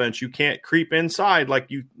our offense. You can't creep inside like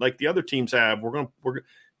the other teams have. We're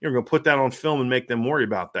gonna put that on film and make them worry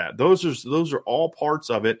about that. Those are all parts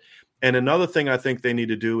of it. And another thing I think they need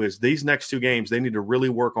to do is these next 2 games, they need to really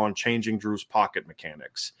work on changing Drew's pocket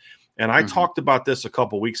mechanics. And I talked about this a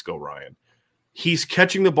couple weeks ago, Ryan. He's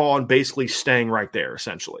catching the ball and basically staying right there,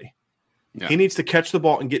 essentially. Yeah. He needs to catch the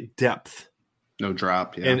ball and get depth. No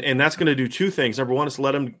drop, yeah. And that's going to do 2 things. Number one, it's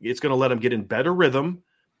going to let him get in better rhythm.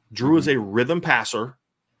 Drew is a rhythm passer.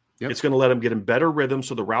 Yep. It's going to let him get in better rhythm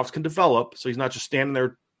so the routes can develop. So he's not just standing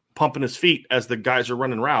there pumping his feet as the guys are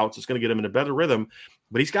running routes. It's going to get him in a better rhythm.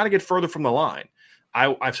 But he's got to get further from the line.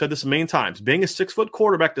 I've said this a million times. Being a 6-foot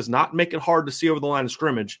quarterback does not make it hard to see over the line of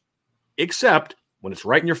scrimmage, except when it's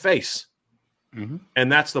right in your face. Mm-hmm.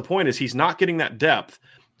 And that's the point, is he's not getting that depth.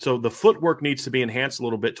 So the footwork needs to be enhanced a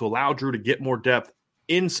little bit to allow Drew to get more depth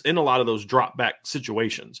in a lot of those drop back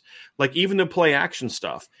situations. Like even the play action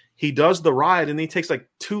stuff, he does the ride and he takes like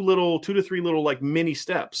 2 to 3 little like mini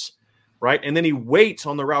steps, right? And then he waits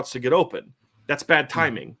on the routes to get open. That's bad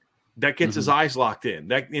timing. That gets his eyes locked in.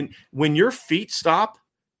 When your feet stop,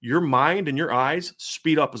 your mind and your eyes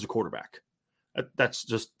speed up as a quarterback. That's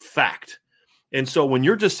just fact. And so when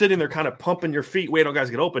you're just sitting there kind of pumping your feet, waiting on guys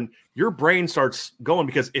to get open, your brain starts going,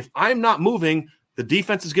 because if I'm not moving, the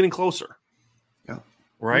defense is getting closer. Yeah.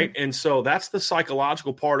 Right? Mm-hmm. And so that's the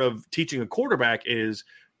psychological part of teaching a quarterback, is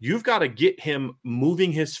you've got to get him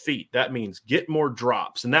moving his feet. That means get more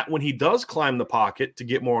drops. And that when he does climb the pocket to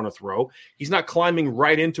get more on a throw, he's not climbing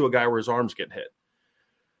right into a guy where his arms get hit.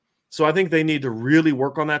 So I think they need to really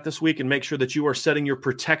work on that this week and make sure that you are setting your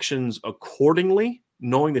protections accordingly,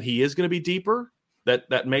 knowing that he is going to be deeper,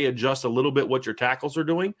 that may adjust a little bit what your tackles are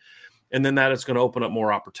doing, and then that is going to open up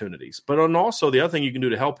more opportunities. But also the other thing you can do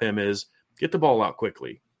to help him is get the ball out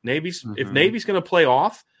quickly. If Navy's going to play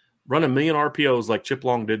off, run 1 million RPOs like Chip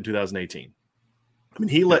Long did in 2018. I mean,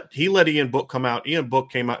 he let Ian Book come out. Ian Book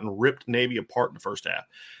came out and ripped Navy apart in the first half.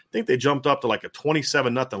 I think they jumped up to like a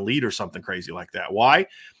 27-0 lead or something crazy like that. Why?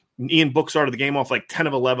 Ian Book started the game off like 10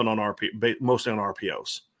 of 11 on mostly on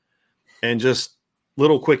RPOs, and just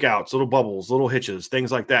little quick outs, little bubbles, little hitches,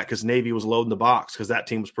 things like that, because Navy was loading the box, because that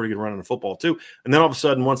team was pretty good running the football too. And then all of a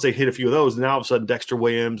sudden, once they hit a few of those, now all of a sudden Dexter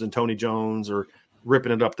Williams and Tony Jones are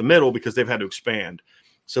ripping it up the middle because they've had to expand.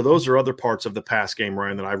 So those are other parts of the pass game,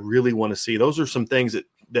 Ryan, that I really want to see. Those are some things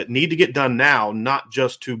that need to get done now, not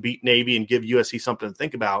just to beat Navy and give USC something to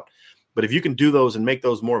think about. But if you can do those and make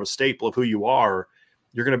those more of a staple of who you are,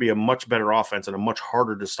 you're going to be a much better offense and a much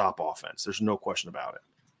harder to stop offense. There's no question about it.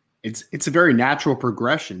 It's a very natural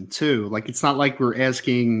progression too. Like, it's not like we're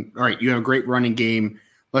asking, all right, you have a great running game,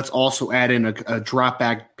 let's also add in a drop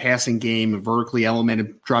back passing game, a vertically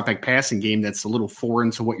elemented drop back passing game that's a little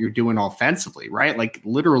foreign to what you're doing offensively, right? Like,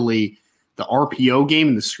 literally the RPO game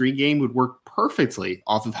and the screen game would work perfectly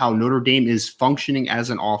off of how Notre Dame is functioning as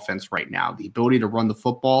an offense right now. The ability to run the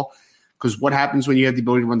football, because what happens when you have the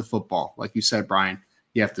ability to run the football? Like you said, Brian,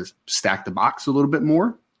 you have to stack the box a little bit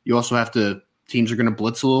more. You also have to, teams are going to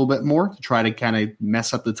blitz a little bit more to try to kind of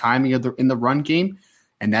mess up the timing of in the run game.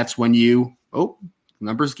 And that's when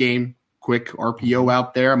numbers game, quick RPO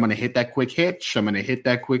out there. I'm going to hit that quick hitch. I'm going to hit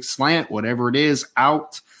that quick slant, whatever it is,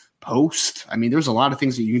 out, post. I mean, there's a lot of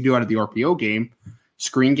things that you can do out of the RPO game,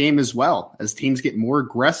 screen game as well. As teams get more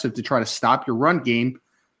aggressive to try to stop your run game,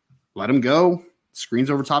 let them go. Screens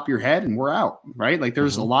over top of your head and we're out, right? Like,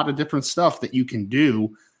 there's a lot of different stuff that you can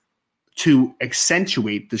do to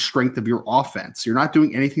accentuate the strength of your offense. You're not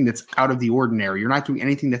doing anything that's out of the ordinary. You're not doing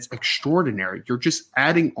anything that's extraordinary. You're just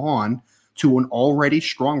adding on to an already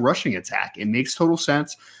strong rushing attack. It makes total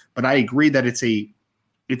sense, but I agree that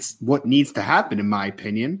it's what needs to happen, in my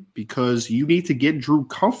opinion, because you need to get Drew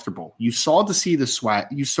comfortable. You started to see the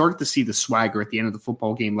swagger at the end of the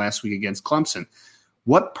football game last week against Clemson.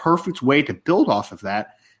 What perfect way to build off of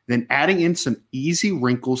that than adding in some easy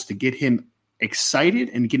wrinkles to get him excited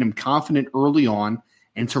and get him confident early on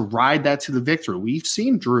and to ride that to the victory. We've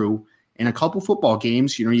seen Drew in a couple football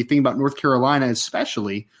games, you think about North Carolina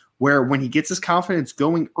especially, where when he gets his confidence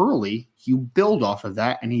going early, you build off of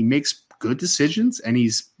that and he makes good decisions and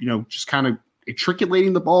he's, just kind of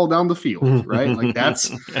matriculating the ball down the field, right? Like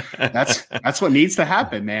that's what needs to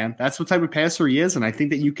happen, man. That's what type of passer he is. And I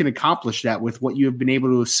think that you can accomplish that with what you have been able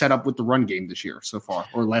to set up with the run game this year so far,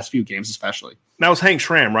 or the last few games especially. That was Hank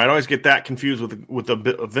Schramm, right? I always get that confused with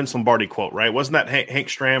the Vince Lombardi quote, right? Wasn't that Hank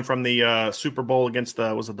Schramm from the Super Bowl against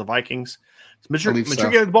the Vikings?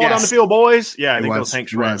 Matriculating the ball down the field, boys. Yeah, I think it was Hank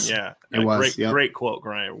Schramm. Yeah, it was. Great quote,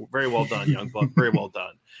 Brian. Very well done, young buck. Very well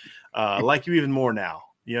done. Like you even more now.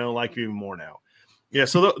 Yeah,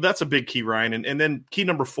 so that's a big key, Ryan. And then key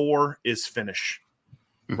number 4 is finish.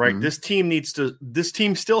 Right. This team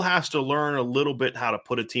still has to learn a little bit how to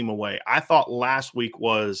put a team away. I thought last week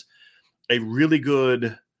was a really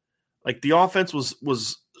good, like the offense was,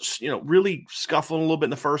 really scuffling a little bit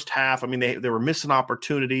in the first half. I mean, they were missing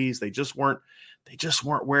opportunities. They just weren't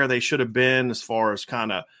where they should have been as far as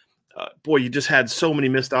kind of, you just had so many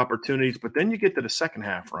missed opportunities. But then you get to the second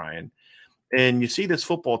half, Ryan, and you see this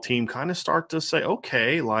football team kind of start to say,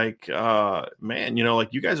 okay, like, man, like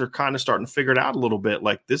you guys are kind of starting to figure it out a little bit.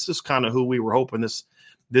 Like this is kind of who we were hoping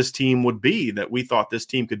this team would be, that we thought this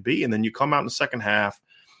team could be. And then you come out in the second half,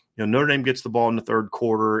 Notre Dame gets the ball in the third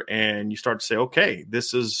quarter and you start to say, okay,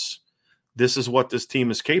 this is what this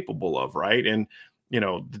team is capable of. Right. And,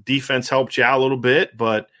 the defense helped you out a little bit,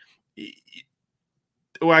 but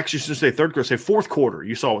actually, I should say third quarter, say fourth quarter,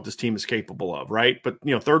 you saw what this team is capable of, right? But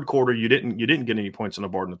third quarter, you didn't get any points on the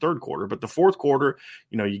board in the third quarter. But the fourth quarter,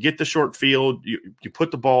 you get the short field, you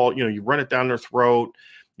put the ball, you run it down their throat,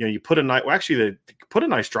 you put a nice. Well, actually, they put a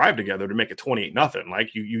nice drive together to make it 28-0.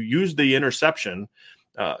 Like you use the interception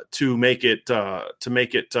to make it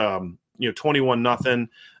 21-0,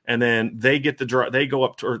 and then they get the drive. They go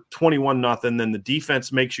up to 21-0. Then the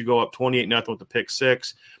defense makes you go up 28-0 with the pick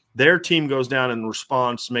six. Their team goes down in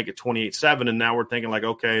response to make it 28-7, and now we're thinking like,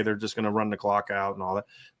 okay, they're just going to run the clock out and all that.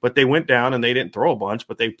 But they went down and they didn't throw a bunch,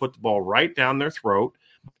 but they put the ball right down their throat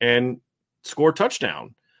and score a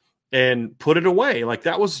touchdown and put it away. Like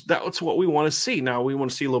that's what we want to see. Now we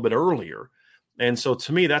want to see a little bit earlier. And so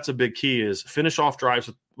to me, that's a big key is finish off drives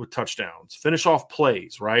with touchdowns, finish off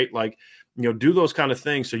plays, right? Like, do those kind of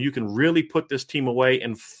things so you can really put this team away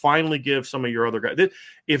and finally give some of your other guys.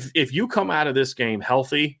 If you come out of this game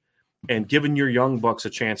healthy and giving your young bucks a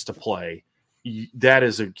chance to play, that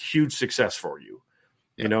is a huge success for you.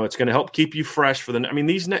 Yeah. It's going to help keep you fresh for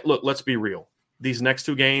look, let's be real. These next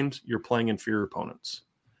 2 games, you're playing inferior opponents.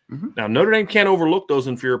 Mm-hmm. Now, Notre Dame can't overlook those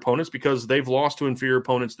inferior opponents because they've lost to inferior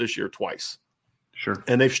opponents this year twice. Sure.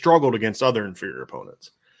 And they've struggled against other inferior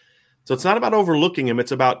opponents. So it's not about overlooking them.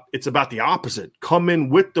 It's about the opposite. Come in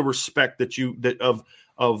with the respect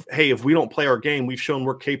of hey, if we don't play our game, we've shown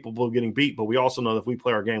we're capable of getting beat, but we also know that if we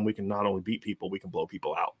play our game, we can not only beat people, we can blow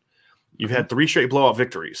people out. You've had 3 straight blowout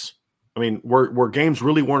victories. I mean, where games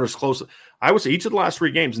really weren't as close. I would say each of the last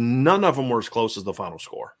 3 games, none of them were as close as the final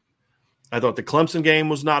score. I thought the Clemson game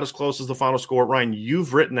was not as close as the final score. Ryan,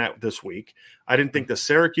 you've written that this week. I didn't think the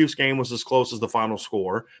Syracuse game was as close as the final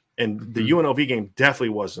score, and the UNLV game definitely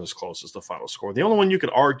wasn't as close as the final score. The only one you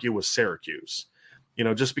could argue was Syracuse,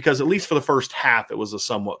 just because at least for the first half, it was a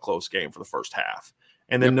somewhat close game for the first half.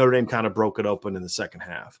 And then Notre Dame kind of broke it open in the second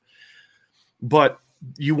half. But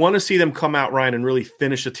you want to see them come out, Ryan, and really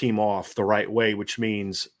finish a team off the right way, which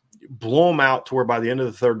means blow them out to where by the end of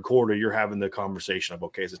the third quarter, you're having the conversation of,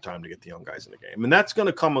 okay, is it time to get the young guys in the game? And that's going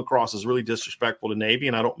to come across as really disrespectful to Navy,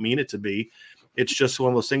 and I don't mean it to be. It's just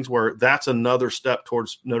one of those things where that's another step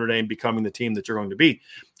towards Notre Dame becoming the team that you're going to be.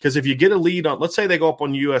 Because if you get a lead on, let's say they go up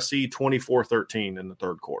on USC 24-13 in the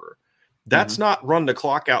third quarter, that's not run the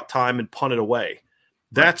clock out time and punt it away.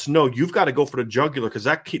 That's you've got to go for the jugular because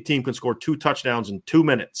that team can score 2 touchdowns in 2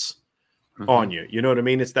 minutes. On you. You know what I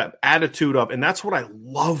mean? It's that attitude of, and that's what I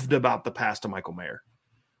loved about the pass to Michael Mayer.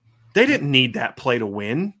 They didn't need that play to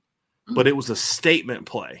win, but it was a statement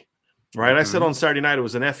play, right? I said on Saturday night it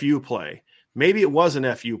was an FU play. Maybe it was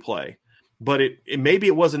an FU play, but maybe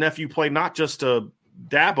it was an FU play not just to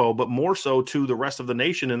Dabo, but more so to the rest of the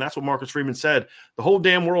nation. And that's what Marcus Freeman said. The whole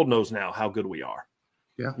damn world knows now how good we are.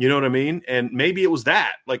 Yeah. You know what I mean? And maybe it was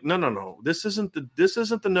that. Like, no. This isn't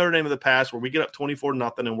the Notre Dame of the past where we get up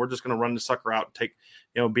 24-0 and we're just going to run the sucker out and take,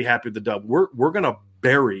 be happy with the dub. We're going to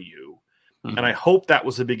bury you. Mm-hmm. And I hope that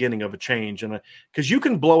was the beginning of a change. And because you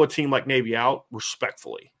can blow a team like Navy out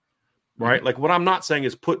respectfully, right? Mm-hmm. Like what I'm not saying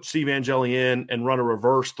is put Steve Angeli in and run a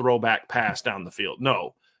reverse throwback pass down the field.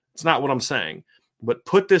 No, it's not what I'm saying. But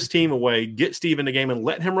put this team away, get Steve in the game, and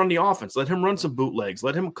let him run the offense. Let him run some bootlegs.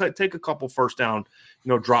 Let him take a couple first down,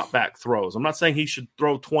 drop back throws. I'm not saying he should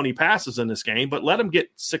throw 20 passes in this game, but let him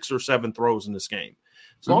get 6 or 7 throws in this game.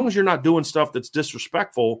 As long as you're not doing stuff that's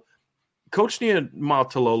disrespectful, Coach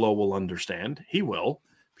Niumatalolo will understand. He will.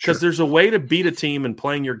 Because there's a way to beat a team in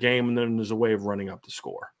playing your game, and then there's a way of running up the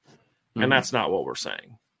score. Mm-hmm. And that's not what we're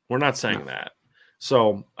saying. We're not saying that.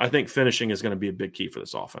 So I think finishing is going to be a big key for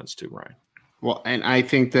this offense too, Ryan. Well, and I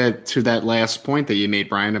think that to that last point that you made,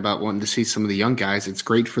 Brian, about wanting to see some of the young guys, it's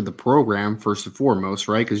great for the program first and foremost,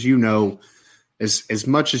 right? Because as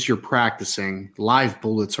much as you're practicing, live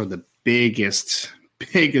bullets are the biggest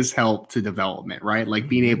biggest help to development, right? Like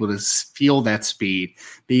being able to feel that speed,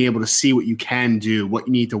 being able to see what you can do, what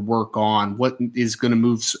you need to work on, what is going to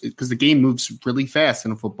move, because the game moves really fast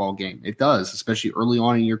in a football game. It does, especially early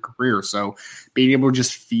on in your career. So being able to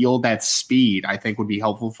just feel that speed, I think would be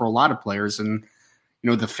helpful for a lot of players. And, you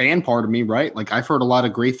know, the fan part of me, right? Like I've heard a lot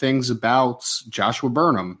of great things about Joshua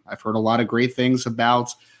Burnham. I've heard a lot of great things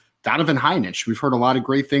about Donovan Heinich. We've heard a lot of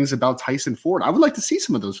great things about Tyson Ford. I would like to see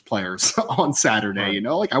some of those players on Saturday. Right. You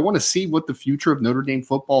know, like I want to see what the future of Notre Dame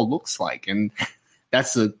football looks like. And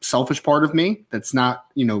that's the selfish part of me. That's not,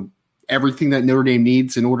 you know, everything that Notre Dame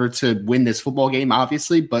needs in order to win this football game,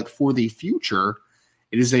 obviously. But for the future,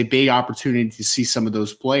 it is a big opportunity to see some of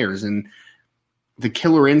those players. And the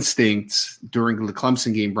killer instinct during the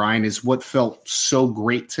Clemson game, Brian, is what felt so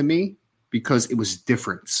great to me because it was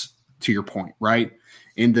different, to your point, right?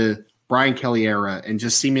 In the Brian Kelly era and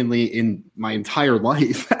just seemingly in my entire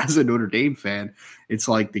life as a Notre Dame fan, it's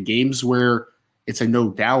like the games where it's a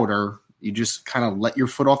no-doubter, you just kind of let your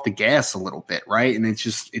foot off the gas a little bit, right? And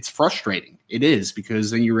it's frustrating. It is,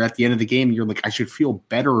 because then you're at the end of the game and you're like, I should feel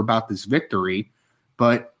better about this victory,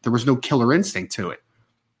 but there was no killer instinct to it.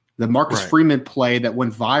 The Marcus Freeman play that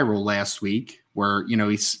went viral last week where, you know,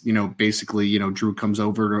 he's, you know, basically, you know, Drew comes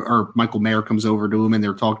over to, or Michael Mayer comes over to him and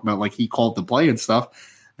they're talking about like he called the play and stuff.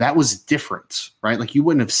 That was different, right? Like you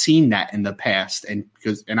wouldn't have seen that in the past. And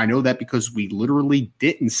I know that because we literally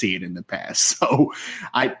didn't see it in the past. So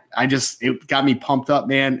it got me pumped up,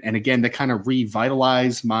 man. And again, to kind of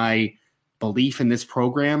revitalize my belief in this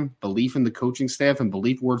program, belief in the coaching staff, and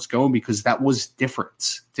belief where it's going, because that was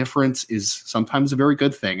different. Difference is sometimes a very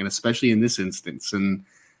good thing, and especially in this instance. And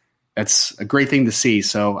that's a great thing to see.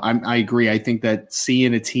 So I agree. I think that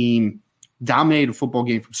seeing a team dominate a football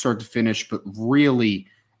game from start to finish, but really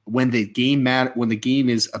when the game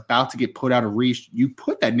is about to get put out of reach, you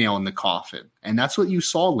put that nail in the coffin. And that's what you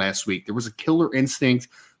saw last week. There was a killer instinct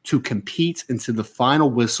to compete into the final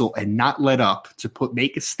whistle and not let up, to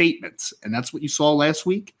make a statement. And that's what you saw last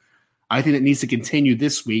week. I think it needs to continue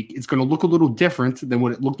this week. It's going to look a little different than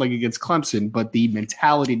what it looked like against Clemson, but the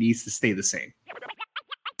mentality needs to stay the same.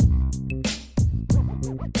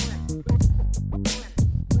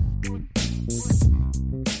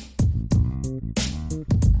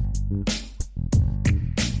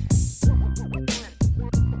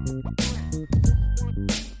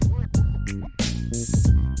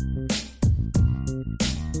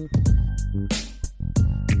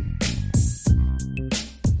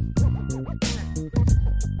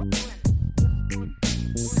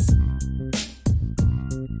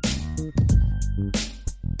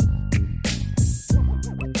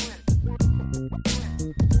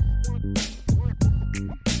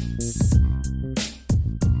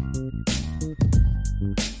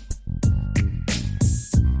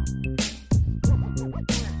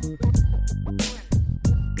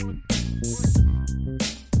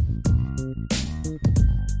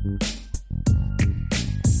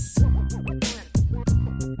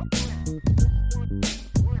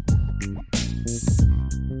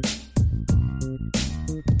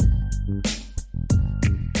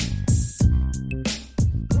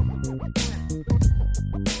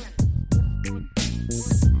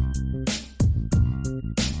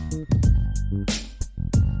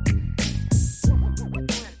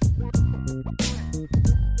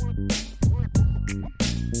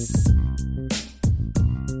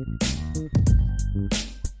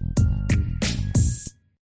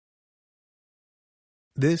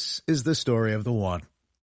 This is the story of the one.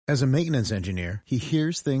 As a maintenance engineer, he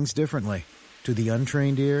hears things differently. To the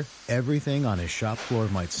untrained ear, everything on his shop floor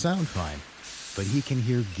might sound fine, but he can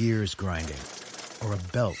hear gears grinding or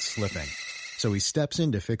a belt slipping. So he steps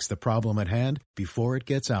in to fix the problem at hand before it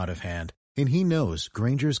gets out of hand. And he knows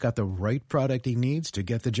Grainger's got the right product he needs to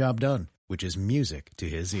get the job done, which is music to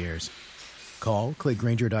his ears. Call, click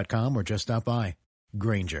Grainger.com, or just stop by.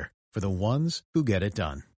 Grainger, for the ones who get it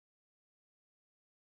done.